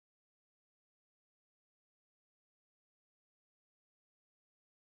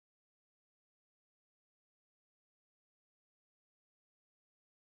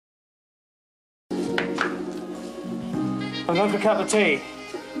I'm going for a cup of tea.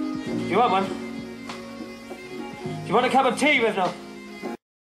 Do you want one? Do you want a cup of tea, Withnail?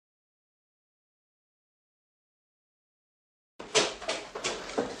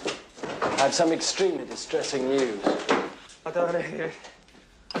 I had some extremely distressing news. I don't want to hear it.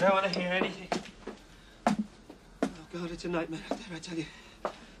 I don't want to hear anything. Oh, God, it's a nightmare out there, I tell you.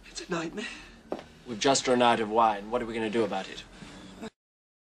 It's a nightmare. We've just run out of wine. What are we going to do about it?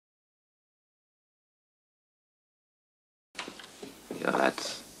 Yeah,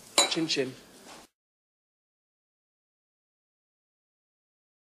 that's... Chin chin.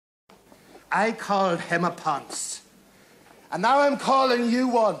 I called him a ponce. And now I'm calling you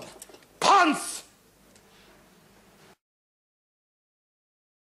one. Ponce!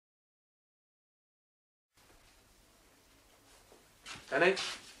 Ellie,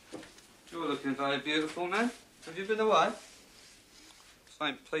 you're looking very beautiful, man. Have you been away?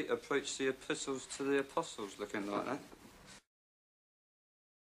 St. Peter preached the epistles to the apostles looking like that.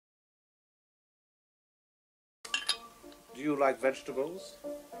 Do you like vegetables?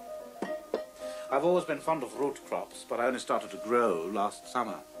 I've always been fond of root crops, but I only started to grow last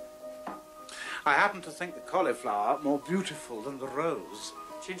summer. I happen to think the cauliflower more beautiful than the rose.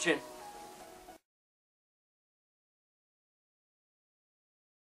 Chin chin.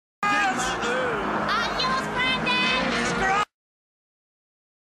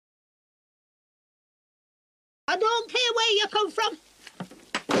 I don't care where you come from.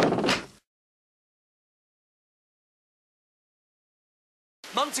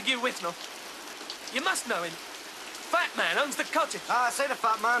 Montague Withnail. You must know him. Fat man owns the cottage. Ah, I say the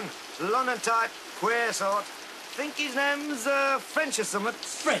fat man. London type, queer sort. Think his name's French or something.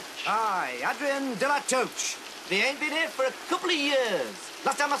 French? Aye, Adrien de la Touche. They ain't been here for a couple of years.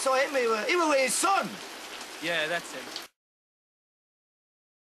 Last time I saw him, he were with his son. Yeah, that's him.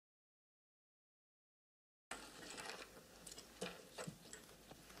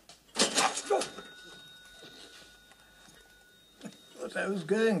 Thought I was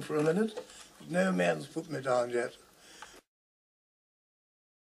going for a minute. No man's put me down yet.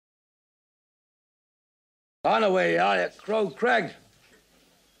 I know where you are at Crow Crag.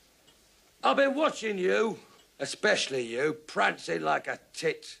 I've been watching you, especially you, prancing like a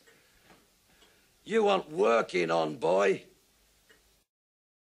tit. You want working on, boy.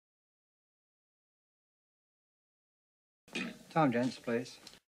 Time, gents, please.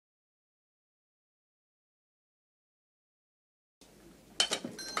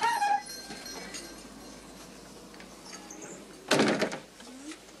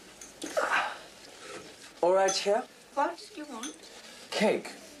 All right, Chef? What do you want?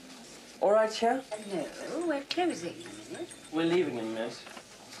 Cake. All right, Chef? No, we're closing in a minute. We're leaving in a minute.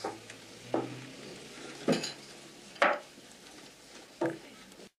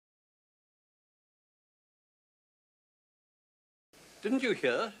 Didn't you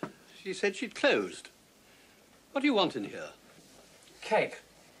hear? She said she'd closed. What do you want in here? Cake.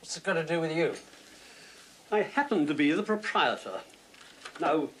 What's it got to do with you? I happen to be the proprietor.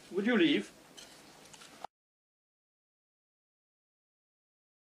 Now, would you leave?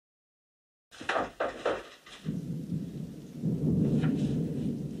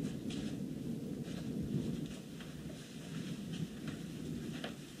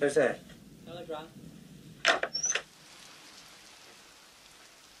 Who's there? Telegram.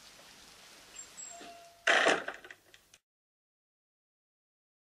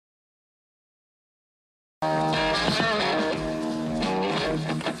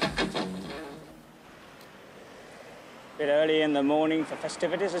 Bit early in the morning for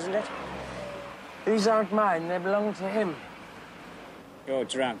festivities, isn't it? These aren't mine. They belong to him. You're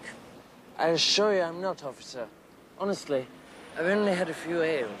drunk. I assure you I'm not, officer. Honestly, I've only had a few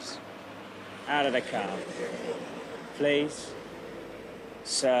ales. Out of the car. Please.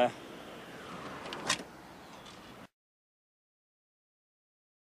 Sir.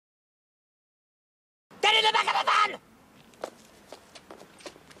 Get in the back of the van!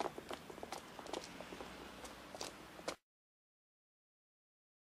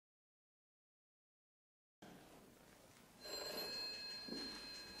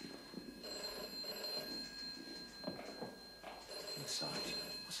 Inside.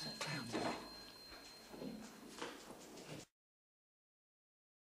 What's that clown doing?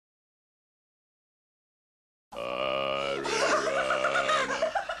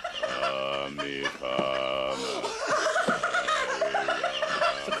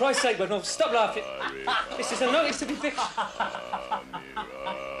 For Christ's sake, Withnail, stop laughing. This is a notice of eviction.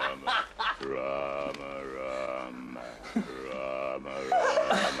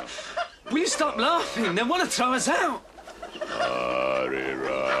 Will you stop laughing? They want to throw us out.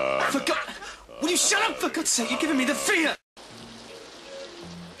 For God... Will you shut up, for God's sake? You're giving me the fear.